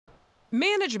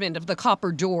Management of the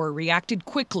Copper Door reacted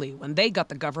quickly when they got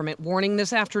the government warning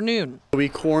this afternoon. We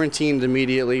quarantined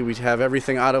immediately. We have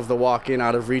everything out of the walk-in,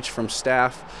 out of reach from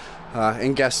staff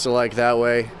and guests alike. That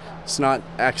way, it's not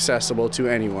accessible to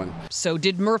anyone. So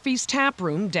did Murphy's Tap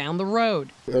Room down the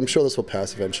road. I'm sure this will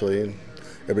pass eventually, and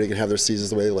everybody can have their seasons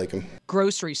the way they like them.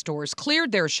 Grocery stores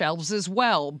cleared their shelves as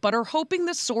well, but are hoping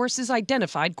the source is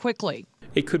identified quickly.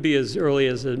 It could be as early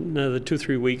as another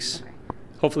 2-3 weeks.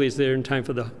 Hopefully it's there in time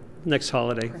for the next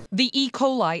holiday. The E.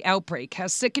 coli outbreak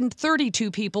has sickened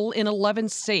 32 people in 11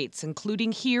 states,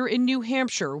 including here in New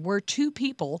Hampshire, where 2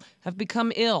 people have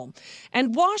become ill.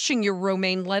 And washing your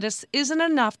romaine lettuce isn't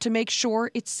enough to make sure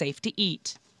it's safe to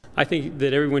eat. I think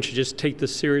that everyone should just take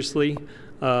this seriously.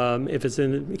 If it's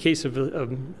in the case of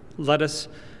lettuce,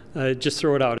 just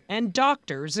throw it out. And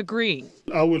doctors agree.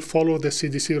 I will follow the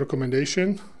CDC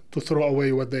recommendation to throw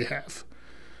away what they have.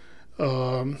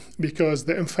 Because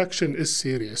the infection is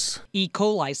serious. E.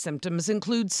 coli symptoms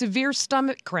include severe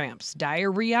stomach cramps,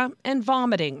 diarrhea, and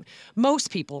vomiting.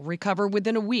 Most people recover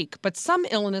within a week, but some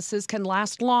illnesses can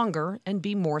last longer and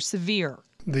be more severe.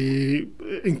 The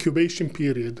incubation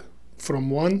period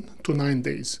from 1 to 9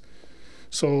 days.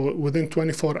 So within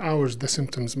 24 hours, the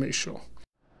symptoms may show.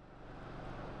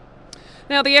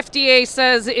 Now, the FDA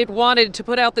says it wanted to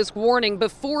put out this warning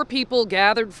before people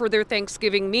gathered for their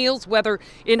Thanksgiving meals, whether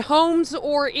in homes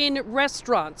or in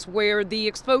restaurants where the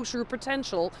exposure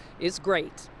potential is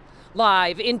great.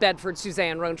 Live in Bedford,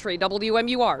 Suzanne Rowntree,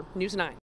 WMUR News 9.